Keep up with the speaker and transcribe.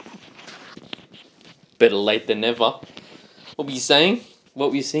Better late than never. What were you saying? What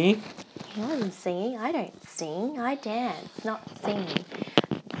were you singing? I wasn't singing. I don't sing. I dance, not singing.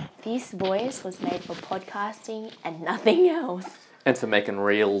 This voice was made for podcasting and nothing else. And for making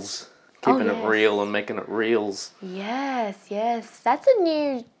reels. Keeping it yes. real and making it reels. Yes. That's a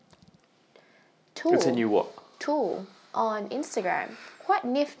new tool. It's a new what? Tool on Instagram. Quite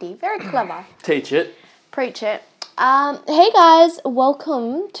nifty. Very clever. Teach it. Preach it. Hey guys,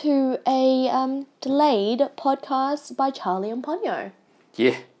 welcome to a delayed podcast by Charlie and Ponyo.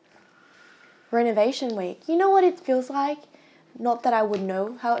 Yeah. Renovation week. You know what it feels like? Not that I would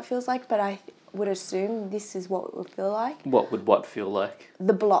know how it feels like, but I would assume this is what it would feel like. What would what feel like?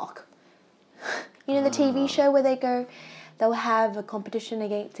 The Block. You know the TV show where they'll have a competition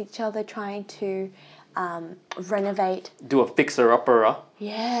against each other trying to renovate. Do a fixer-upper.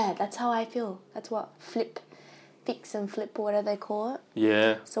 Yeah, that's how I feel. That's what fix and flip, or whatever they call it.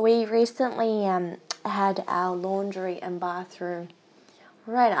 Yeah. So we recently had our laundry and bathroom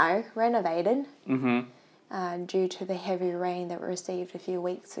renovated due to the heavy rain that we received a few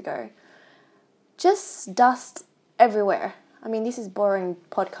weeks ago. Just dust everywhere. I mean, this is boring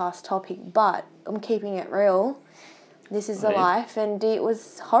podcast topic, but I'm keeping it real. This is the life, and it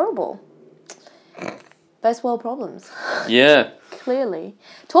was horrible. First world problems. Yeah. Clearly.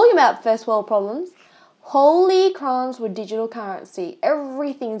 Talking about first world problems, holy crumbs with digital currency.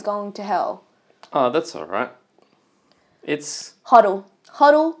 Everything's going to hell. Oh, that's all right. It's... Hodl.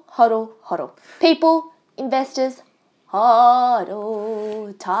 People, investors,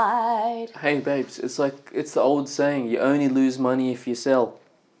 hodl tight. Hey, babes, it's the old saying, you only lose money if you sell.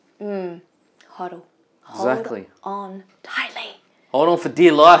 Hodl. Exactly. Hold on tightly. Hold on for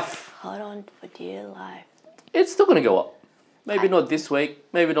dear life. Hold on for dear life. It's still going to go up. Maybe not this week,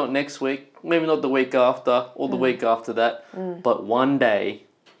 maybe not next week, maybe not the week after, or the week after that. But one day,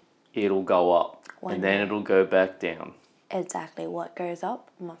 it'll go up. And then it'll go back down. Exactly. What goes up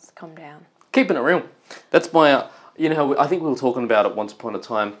must come down. Keeping it real. That's my, I think we were talking about it once upon a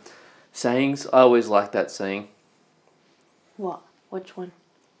time. Sayings, I always like that saying. What? Which one?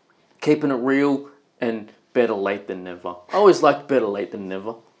 Keeping it real and better late than never. I always like better late than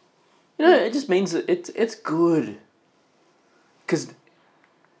never. It just means that it's good. Because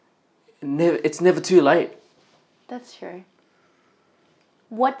it's never too late. That's true.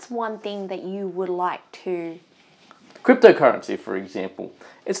 What's one thing that you would like to... Cryptocurrency, for example.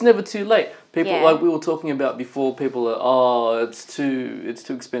 It's never too late. People, like we were talking about before, people are, it's too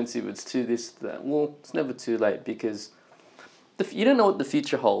expensive, it's too this, that. Well, it's never too late because you don't know what the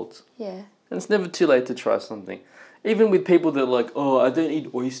future holds. Yeah. And it's never too late to try something. Even with people that are like, oh, I don't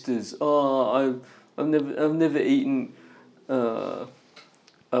eat oysters. Oh, I've never eaten a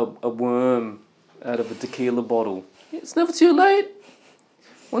worm out of a tequila bottle. It's never too late.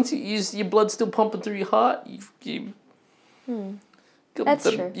 Once your blood's still pumping through your heart,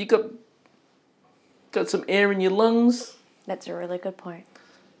 That's true. You got some air in your lungs. That's a really good point.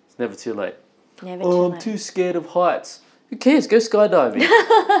 It's never too late. Never too late. I'm too scared of heights. Who cares? Go skydiving.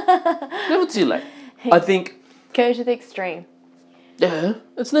 Never too late. I think. Go to the extreme. Yeah,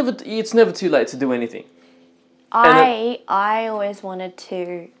 it's never too late to do anything. I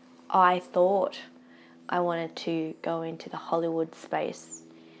thought I wanted to go into the Hollywood space.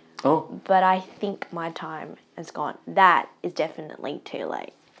 Oh. But I think my time has gone. That is definitely too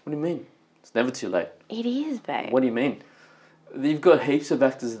late. What do you mean? It's never too late. It is, babe. What do you mean? You've got heaps of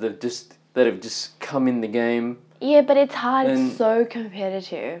actors that have just come in the game. Yeah, but it's hard. It's so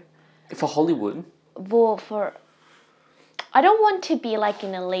competitive. For Hollywood. Well, I don't want to be like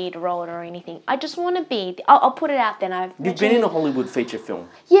in a lead role or anything. I just want to be... I'll put it out then. You've been in a Hollywood feature film.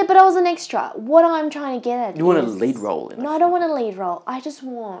 Yeah, but I was an extra. What I'm trying to get at You want a lead role in it? No, I don't want a lead role. I just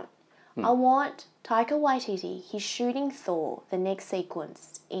want... I want Taika Waititi. He's shooting Thor, the next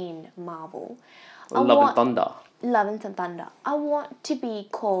sequence in Marvel. Love and Thunder. Love and Thunder. I want to be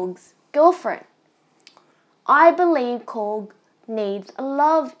Korg's girlfriend. I believe Korg needs a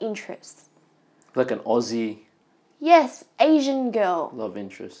love interest. Like an Aussie... Yes, Asian girl. Love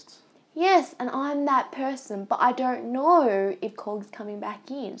interest. Yes, and I'm that person, but I don't know if Korg's coming back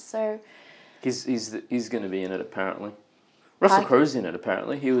in, so... He's going to be in it, apparently. Russell Crowe's in it,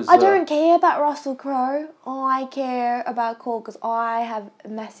 apparently. He was... I don't care about Russell Crowe. I care about Korg because I have a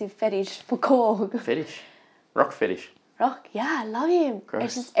massive fetish for Korg. Fetish? Rock fetish? Rock, yeah, I love him. Gross.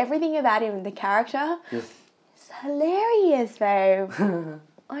 It's just everything about him, the character. Yes. It's hilarious, babe.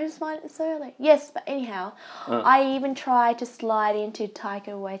 I just find it so like... Yes, but anyhow, I even tried to slide into Taika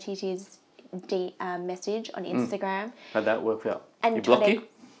Waititi's message on Instagram. How'd that work out? And He blocked you?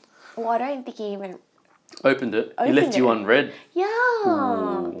 Well, I don't think he even... Opened it. He left you unread. Yeah.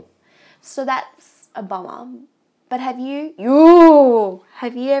 Ooh. So that's a bummer. But have you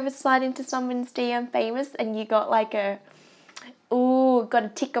ever slid into someone's DM famous and you got like got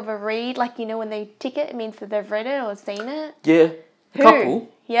a tick of a read, like, you know, when they tick it means that they've read it or seen it? Yeah. Who? Couple.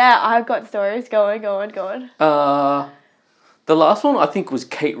 Yeah, I've got stories. Go on. The last one I think was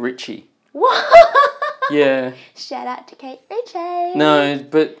Kate Ritchie. What? Yeah. Shout out to Kate Ritchie. No,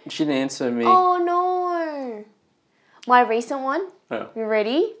 but she didn't answer me. Oh no. My recent one. Oh. You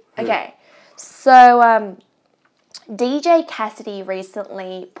ready? Okay. So DJ Cassidy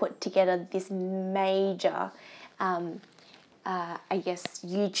recently put together this major I guess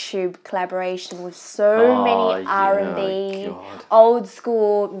YouTube collaboration with so many R&B, God. old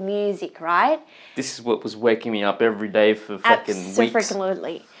school music, right? This is what was waking me up every day for fucking weeks.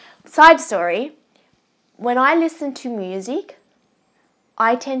 Absolutely. Side story, when I listen to music,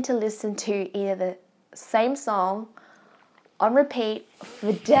 I tend to listen to either the same song on repeat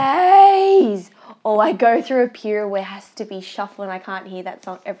for days, or I go through a period where it has to be shuffled and I can't hear that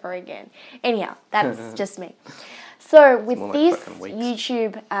song ever again. Anyhow, that's just me. So with more like this fucking weeks.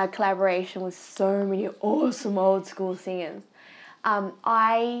 YouTube collaboration with so many awesome old school singers,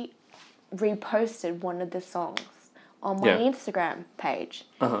 I reposted one of the songs on my Instagram page.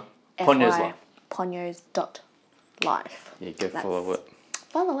 Ponyo's Life. Ponyo's.life. Yeah, go follow it.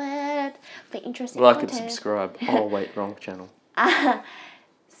 Follow it for interesting Like content. and subscribe. Oh, wait, wrong channel.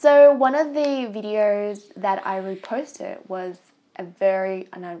 So one of the videos that I reposted was and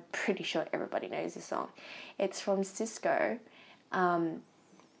I'm pretty sure everybody knows this song. It's from Cisco. So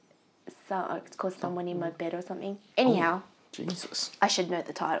it's called Someone in My Bed or something. Anyhow, Jesus. I should know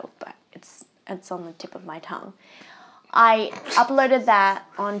the title, but it's on the tip of my tongue. I uploaded that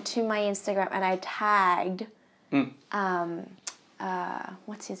onto my Instagram and I tagged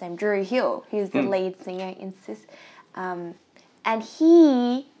what's his name? Drew Hill, who's the lead singer in Cis. And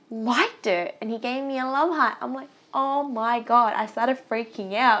he liked it and he gave me a love heart. I'm like, oh my God. I started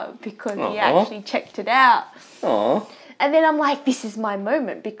freaking out because he actually checked it out. Aww. And then I'm like, this is my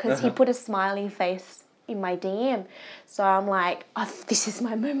moment because he put a smiley face in my DM. So I'm like, this is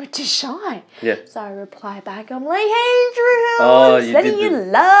my moment to shine. Yeah. So I reply back. I'm like, hey, Drew, Oh, sending you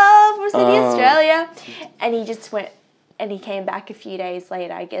love from Sydney, Australia. And he just went, and he came back a few days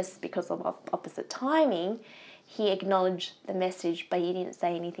later, I guess because of opposite timing. He acknowledged the message, but he didn't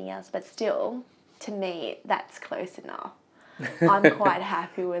say anything else. But still, to me, that's close enough. I'm quite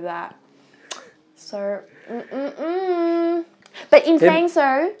happy with that. So, But in saying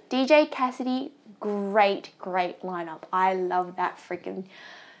so, DJ Cassidy, great lineup. I love that freaking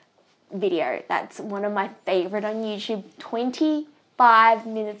video. That's one of my favorite on YouTube. 25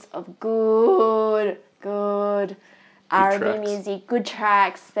 minutes of good R&B tracks. music, good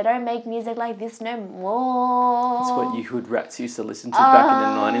tracks. They don't make music like this no more. That's what you hood rats used to listen to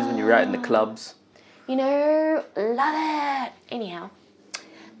back in the 90s when you were out in the clubs. You know, love it. Anyhow,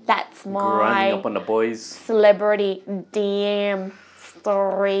 that's Grinding up my on the boys. celebrity DM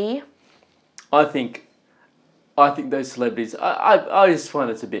story. I think those celebrities, I just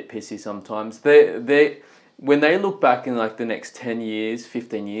find it's a bit pissy sometimes. They when they look back in like the next 10 years,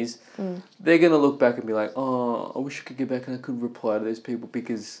 15 years, they're going to look back and be like, oh, I wish I could get back and I could reply to those people,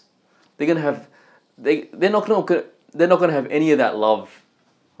 because they're going to have, they're not going to have any of that love.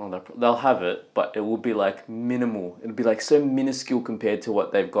 Well, they'll have it, but it will be like minimal. It'll be like so minuscule compared to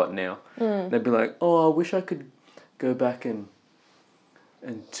what they've got now. They'll be like, oh, I wish I could go back and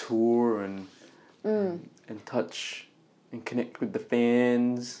tour and touch and connect with the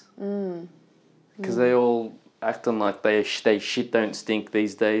fans. Because they all acting like they shit don't stink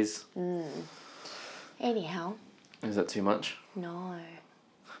these days. Anyhow. Is that too much? No.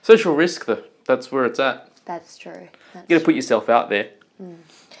 Social risk, though. That's where it's at. That's true. You got to put yourself out there.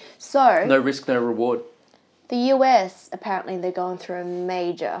 So, No risk, no reward. the US, apparently they're going through a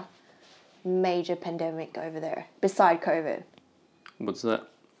major pandemic over there, beside COVID. What's that?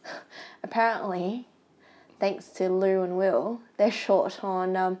 Apparently, thanks to Lou and Will, they're short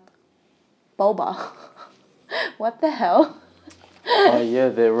on boba. What the hell? Oh, yeah,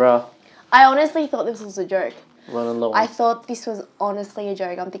 they're I honestly thought this was a joke. running low. I thought this was honestly a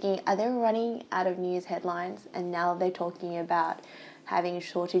joke. I'm thinking, are they running out of news headlines and now they're talking about having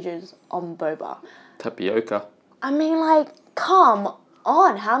shortages on boba? Tapioca. I mean, like, come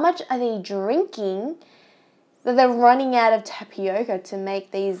on. How much are they drinking that they're running out of tapioca to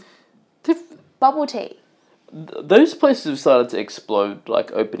make these bubble tea? Those places have started to explode,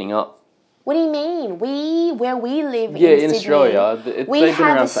 like opening up. What do you mean? Where we live Yeah, in Sydney, Australia, we they've been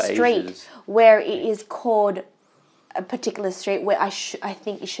have around a for street ages. where it is called a particular street where I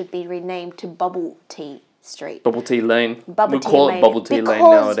think it should be renamed to Bubble Tea Street. Bubble Tea Lane. Bubble We'll Tea call Lane. it Bubble Tea Lane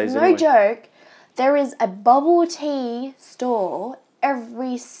Because, nowadays no anyway. joke, There is a bubble tea store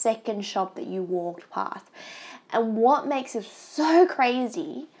every second shop that you walked past. And what makes it so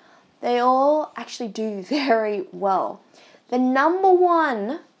crazy, they all actually do very well. The number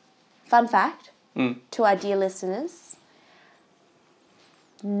one, fun fact to our dear listeners,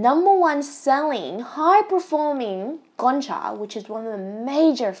 number one selling, high-performing Gongcha, which is one of the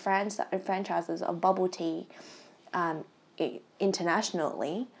major franchises of bubble tea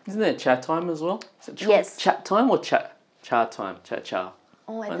internationally. Isn't there chat time as well? Is it Yes. Chat time or chat time? Chat.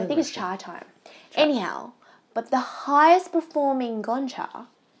 Oh, I think it's cha time. Anyhow, but the highest performing Gongcha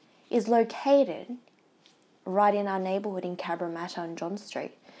is located right in our neighbourhood in Cabramatta on John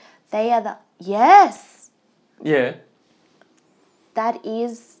Street. They are yes, Yeah. that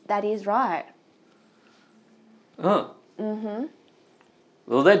is right. Oh. Mm-hmm.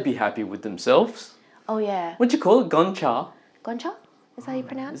 Well, they'd be happy with themselves. Oh yeah, What'd you call it? Gongcha? Gongcha? Is that how you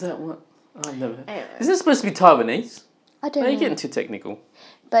pronounce Is it? that what? I've never. Anyway. Is this supposed to be Taiwanese? I don't No, know. you're getting too technical.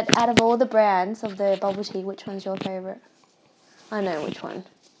 But out of all the brands of the bubble tea, which one's your favourite? I know which one.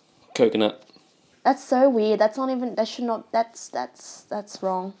 Coconut. That's so weird. That's not even. That should not. That's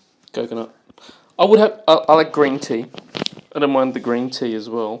wrong. Coconut. I would have. I like green tea. I don't mind the green tea as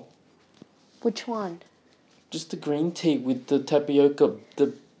well. Which one? Just the green tea with the tapioca,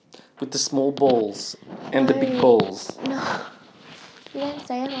 with the small balls and the big No. balls. No, you don't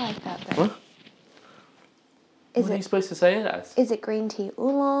say it like that though. What? Is What are you it? supposed to say it as? Is it green tea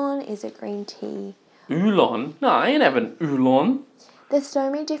oolong? Is it green tea? Oolong? No, I ain't having oolong. There's so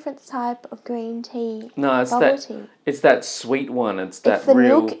many different type of green tea. No, it's bubble that. tea. It's that sweet one. It's that It's the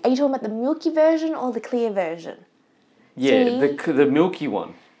real. milk. Are you talking about the milky version or the clear version? Yeah, See? the milky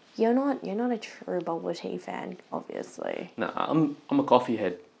one. You're not a true bubble tea fan, obviously. No, I'm a coffee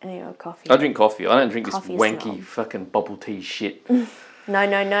head. And you're a coffee. I drink coffee. I don't drink Coffee this wanky snob. fucking bubble tea shit.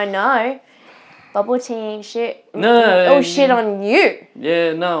 No. Bubble tea ain't shit. No. Oh, shit on you.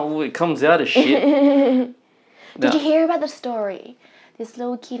 Yeah, no, it comes out of shit. Did you hear about the story? This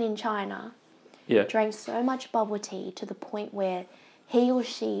little kid in China Yeah. drank so much bubble tea to the point where he or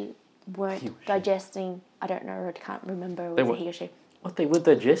she weren't digesting. I don't know. I can't remember. Was it he or she? What, they were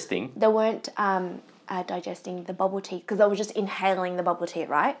digesting? They weren't digesting the bubble tea because they were just inhaling the bubble tea,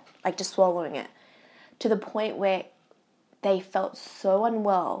 right? Like just swallowing it. To the point where they felt so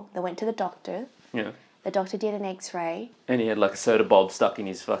unwell. They went to the doctor. Yeah. The doctor did an x-ray. And he had like a soda bulb stuck in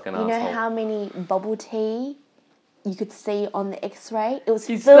his fucking You asshole. know how many bubble tea you could see on the x-ray? It was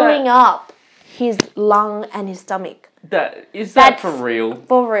Is filling that- up his lung and his stomach. That is That's- that for real?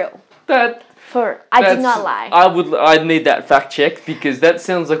 For real. I did not lie. I'd need that fact check because that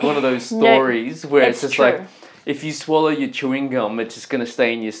sounds like one of those No, stories where it's it's just like true. if you swallow your chewing gum, it's just gonna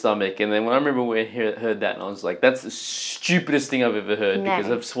stay in your stomach. And then when I remember when I heard that, and I was like, that's the stupidest thing I've ever heard No.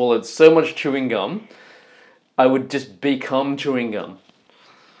 because I've swallowed so much chewing gum, I would just become chewing gum.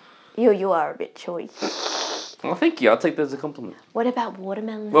 You are a bit chewy. Well, thank you. I'll take that as a compliment. What about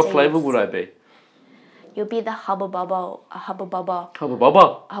watermelon What seeds? flavour would I be? You'll be the hubba bubba Hubba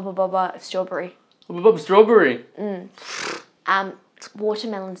bubba. strawberry. Hubba bubba strawberry.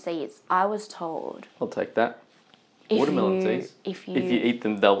 Watermelon seeds. I was told I'll take that. if Watermelon you, seeds. If you eat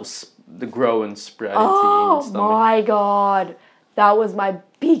them, they'll grow and sprout into Oh your stomach. my god. That was my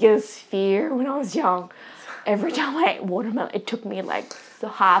biggest fear when I was young. Every time I ate watermelon, it took me like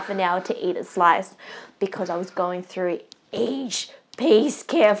half an hour to eat a slice because I was going through each piece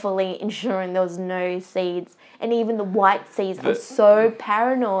carefully, ensuring there was no seeds. And even the white seeds, I was so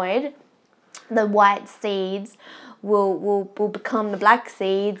paranoid. The white seeds will become the black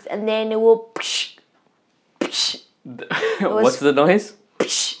seeds, and then it will What's the noise?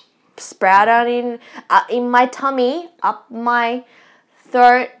 sprout out in my tummy, up my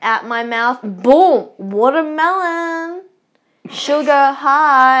throat, out my mouth. Boom! Watermelon. Sugar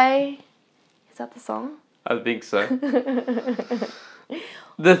high. Is that the song? I think so.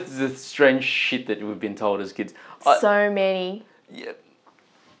 the strange shit that we've been told as kids. So many.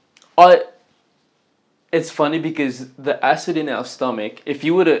 It's funny because the acid in our stomach. If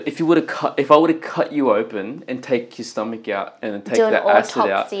I were to cut you open and take your stomach out and then take Do an that acid out,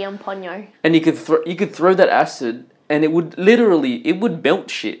 autopsy on Ponyo. and you could throw that acid. And it would melt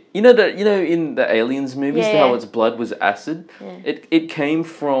shit. You know in the Aliens movies Yeah. how its blood was acid. Yeah.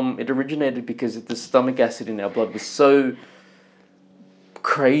 It originated because the stomach acid in our blood was so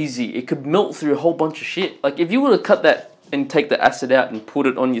crazy. It could melt through a whole bunch of shit. Like if you were to cut that and take the acid out and put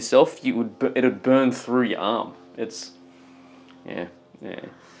it on yourself, it would burn through your arm. It's yeah.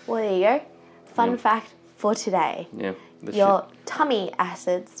 Well, there you go. Fun fact for today. Yeah. The Your tummy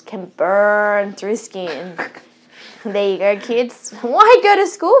acids can burn through skin. There you go, kids. Why go to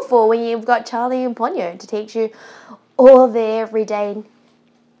school for when you've got Charlie and Ponyo to teach you all the everyday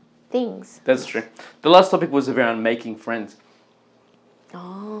things? That's true. The last topic was around making friends.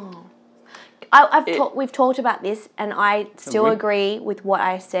 Oh. We've talked about this, and I still agree with what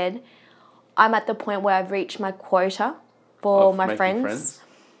I said. I'm at the point where I've reached my quota for Of my making friends.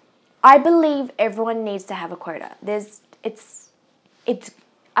 I believe everyone needs to have a quota.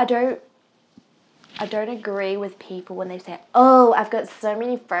 I don't agree with people when they say, "Oh, I've got so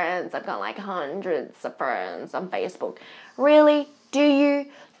many friends. I've got like hundreds of friends on Facebook." Really? Do you?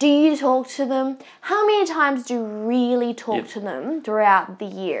 Do you talk to them? How many times do you really talk to them throughout the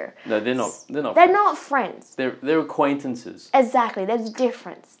year? No, they're not. They're friends. not friends. They're acquaintances. Exactly. There's a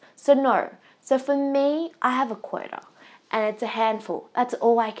difference. So no. So for me, I have a quota, and it's a handful. That's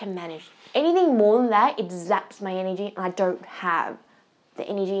all I can manage. Anything more than that, it zaps my energy, and I don't have the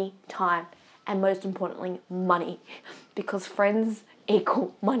energy, time, and most importantly, money, because friends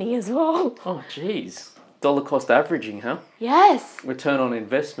equal money as well. Oh, jeez. Dollar cost averaging, huh? Yes. Return on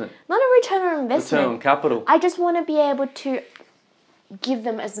investment. Not a return on investment. Return on capital. I just want to be able to give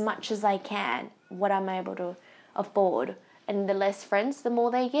them as much as I can, what I'm able to afford. And the less friends, the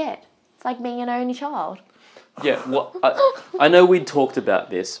more they get. It's like being an only child. Yeah, well, I know we talked about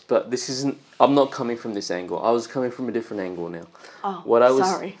this, but this isn't... I'm not coming from this angle. I was coming from a different angle now. Oh,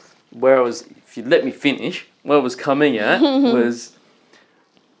 sorry. Where I was... If you let me finish, where I was coming at was...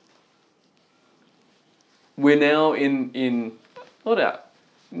 We're now in not out,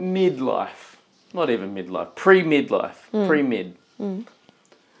 midlife. Not even midlife. Pre-midlife. Pre-mid.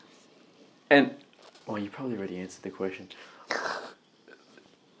 And... Oh, you probably already answered the question.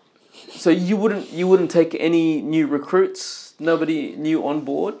 So you wouldn't take any new recruits? Nobody new on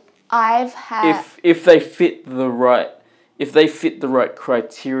board? I've had... If they fit the right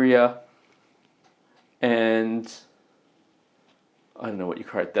criteria, and I don't know what you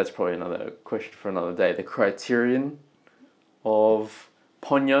create. That's probably another question for another day. The criterion of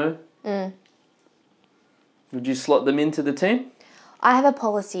Ponyo. Would you slot them into the team? I have a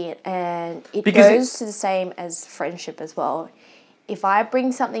policy, and it goes to the same as friendship as well. If I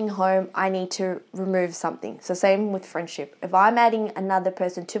bring something home, I need to remove something. So same with friendship. If I'm adding another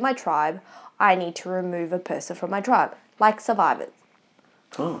person to my tribe, I need to remove a person from my tribe, like survivors.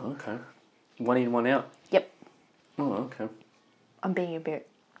 Oh, okay. One in, one out. Yep. Oh, okay. I'm being a bit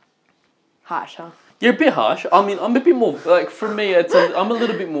harsh, huh? You're a bit harsh. I mean, I'm a bit more, like, for me, I'm a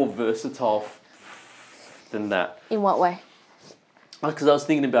little bit more versatile than that. In what way? Because I was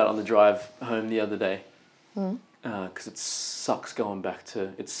thinking about it on the drive home the other day. Because it sucks going back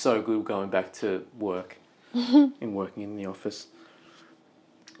to... It's so good going back to work and working in the office.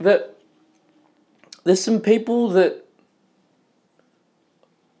 That there's some people that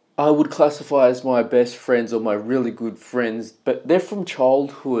I would classify as my best friends or my really good friends, but they're from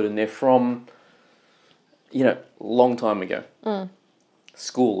childhood and they're from, long time ago.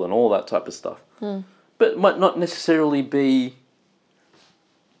 School and all that type of stuff. But might not necessarily be...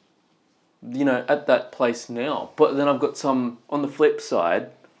 at that place now. But then I've got some, on the flip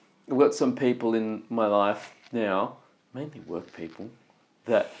side, I've got some people in my life now, mainly work people,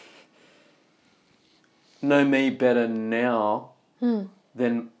 that know me better now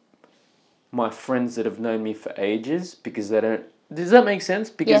than my friends that have known me for ages, because they don't... Does that make sense?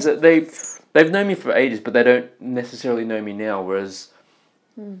 Because they've known me for ages, but they don't necessarily know me now, whereas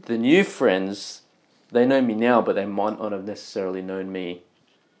the new friends, they know me now, but they might not have necessarily known me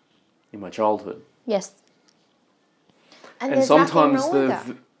in my childhood. Yes. And there's sometimes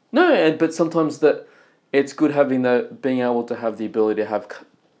but sometimes that it's good having being able to have the ability to have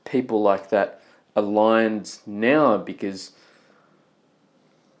people like that aligned now, because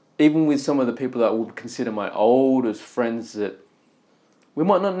even with some of the people that I would consider my oldest friends, that we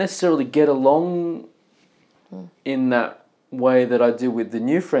might not necessarily get along in that way that I do with the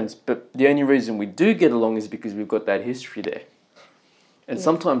new friends, but the only reason we do get along is because we've got that history there. And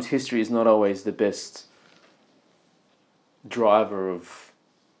sometimes history is not always the best driver of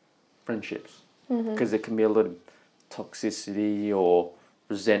friendships, because there can be a lot of toxicity or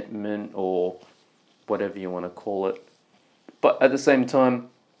resentment or whatever you want to call it. But at the same time,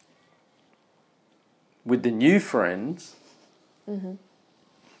 with the new friends,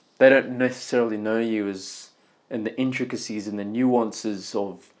 they don't necessarily know you and the intricacies and the nuances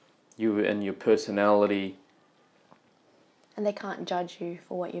of you and your personality. And they can't judge you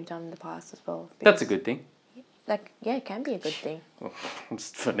for what you've done in the past as well. That's a good thing. It can be a good thing. Well,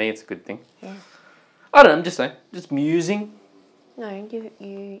 for me, it's a good thing. Yeah. I don't know, I'm just saying. Just musing. No,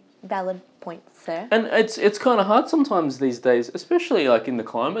 you valid points there. And it's kind of hard sometimes these days, especially like in the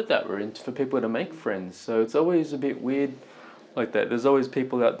climate that we're in, for people to make friends. So it's always a bit weird like that. There's always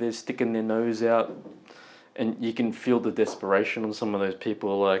people out there sticking their nose out, and you can feel the desperation on some of those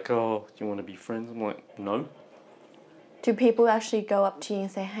people. Like, oh, do you want to be friends? I'm like, no. Do people actually go up to you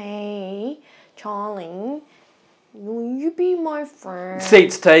and say, "Hey, Charlie, will you be my friend?"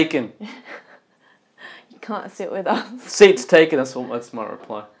 Seats taken. You can't sit with us. Seats taken. That's my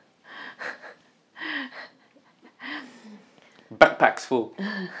reply. Backpack's full.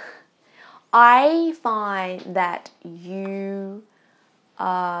 I find that you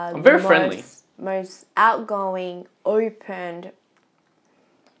are I'm very friendly. Most outgoing, open,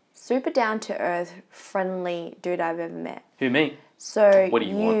 super down to earth, friendly dude I've ever met. Who, me? So What do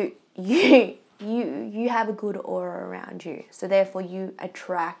you want? You have a good aura around you. So therefore you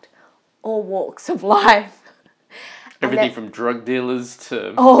attract all walks of life. Everything from drug dealers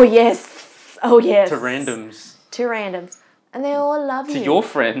to Oh yes. Oh yes. to randoms. To randoms. And they all love you. To your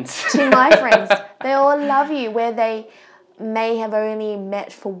friends. To my friends. They all love you where they may have only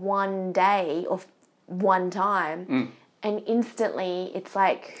met for one day or one time. And instantly it's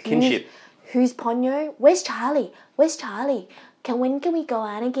like... Kinship. Who's Ponyo? Where's Charlie? Where's Charlie? When can we go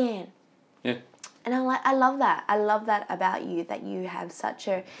out again? Yeah. And I love that. I love that about you, that you have such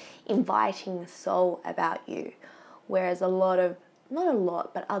a inviting soul about you. Whereas not a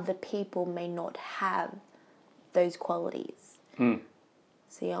lot, but other people may not have those qualities.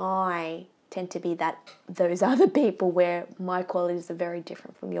 See, I tend to be those other people where my qualities are very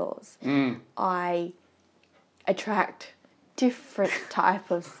different from yours. I attract different type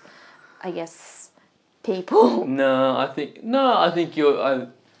of, I guess, people. I think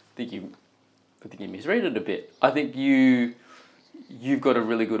you misread it a bit. I think you've got a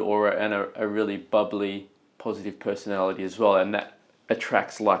really good aura and a really bubbly, positive personality as well, and that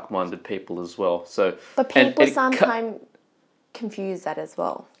attracts like-minded people as well. So, but people sometimes confuse that as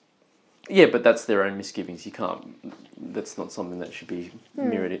well. Yeah, but that's their own misgivings. You can't. That's not something that should be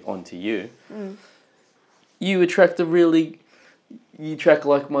mirrored onto you. You attract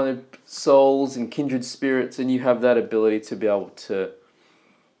like-minded souls and kindred spirits, and you have that ability to be able to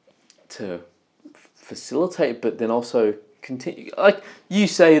facilitate, but then also continue. Like you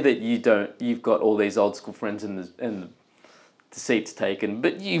say that you've got all these old school friends and the seats taken,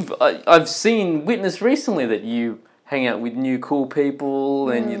 but I've witnessed recently that you hang out with new cool people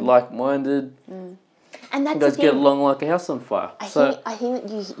and you're like-minded. And that's you guys get along like a house on fire. I think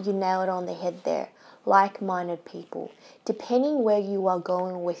you nailed it on the head there. Like-minded people. Depending where you are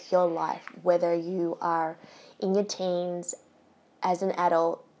going with your life, whether you are in your teens, as an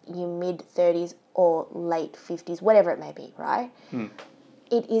adult, your mid-30s or late 50s, whatever it may be, right?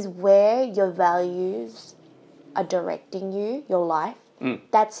 It is where your values are directing you, your life.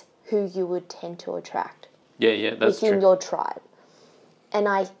 That's who you would tend to attract. Yeah, that's true. Within your tribe. And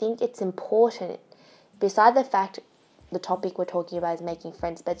I think it's important, beside the fact the topic we're talking about is making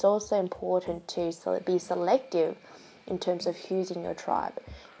friends, but it's also important to be selective in terms of who's in your tribe,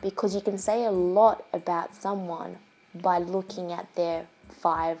 because you can say a lot about someone by looking at their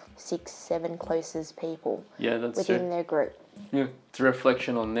 5, 6, 7 closest people within their group. Yeah, it's a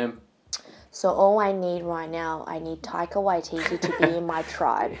reflection on them. So all I need right now, I need Taika Waititi to be in my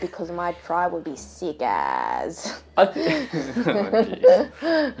tribe, because my tribe would be sick as.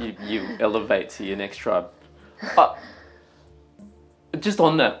 You elevate to your next tribe. Just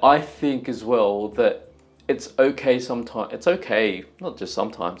on that, I think as well that it's okay sometimes. It's okay, not just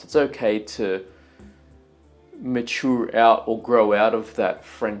sometimes. It's okay to mature out or grow out of that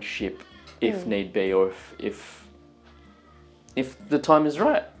friendship if need be, or if the time is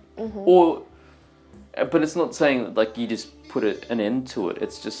right. But it's not saying that like you just put an end to it.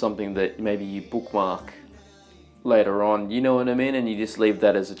 It's just something that maybe you bookmark later on. You know what I mean? And you just leave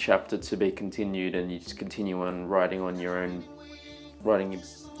that as a chapter to be continued, and you just continue on writing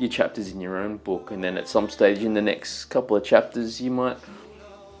your chapters in your own book. And then at some stage in the next couple of chapters, you might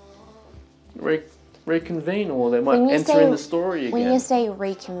reconvene, or they might enter in the story again. When you say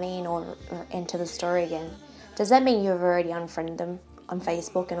reconvene or enter the story again, does that mean you've already unfriended them on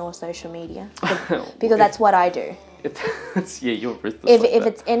Facebook and all social media? Because that's what I do. You're ruthless. If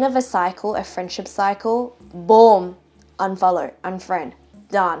it's end of a cycle, a friendship cycle, boom, unfollow, unfriend,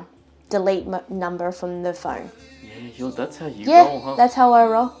 done, delete number from the phone. Yeah, that's how you roll, huh? That's how I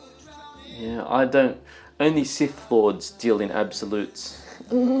roll. Yeah, I don't. Only Sith Lords deal in absolutes.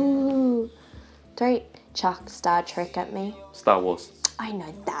 Ooh, don't chuck Star Trek at me. Star Wars. I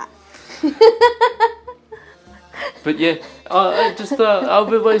know that. But yeah,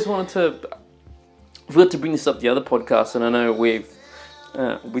 I've always wanted to forgot to bring this up the other podcast, and I know we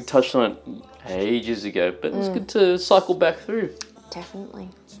touched on it ages ago, but it's good to cycle back through. Definitely.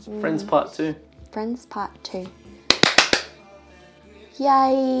 Friends Part 2. Friends Part 2.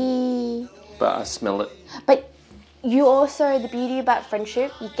 Yay! But I smell it. But you also, the beauty about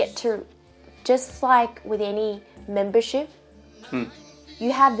friendship, you get to, just like with any membership,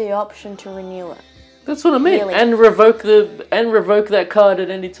 you have the option to renew it. That's what I mean. Really. And revoke that card at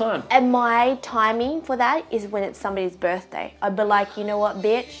any time. And my timing for that is when it's somebody's birthday. I'd be like, you know what,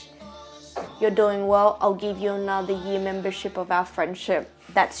 bitch? You're doing well. I'll give you another year membership of our friendship.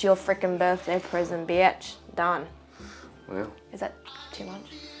 That's your freaking birthday present, bitch. Done. Well. Is that too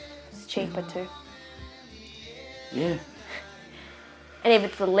much? It's cheaper too. Yeah. And if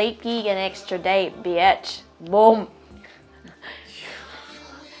it's a leap year, you get an extra date, bitch. Boom.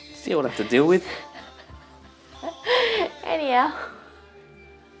 See what I have to deal with? Anyhow.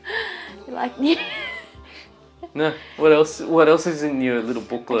 You like me? No. What else? What else is in your little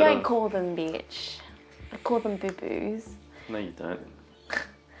booklet? I don't call them bitch. I call them boo-boos. No, you don't.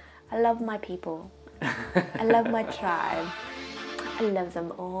 I love my people. I love my tribe. I love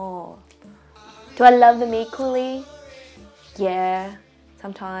them all. Do I love them equally? Yeah.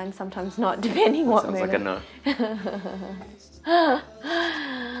 Sometimes not, depending what Sounds mood. like a no.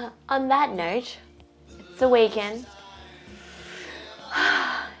 On that note, it's the weekend.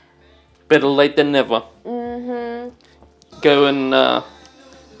 Better late than never. Go and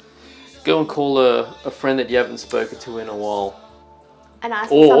call a friend that you haven't spoken to in a while. And ask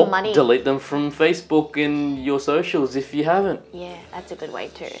for some money. Or delete them from Facebook and your socials if you haven't. Yeah, that's a good way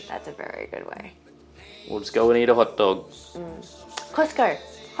too. That's a very good way. Or just go and eat a hot dog. Costco,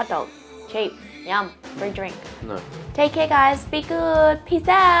 hot dog, cheap, yum, free drink. No. Take care, guys. Be good. Peace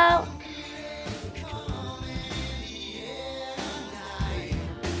out.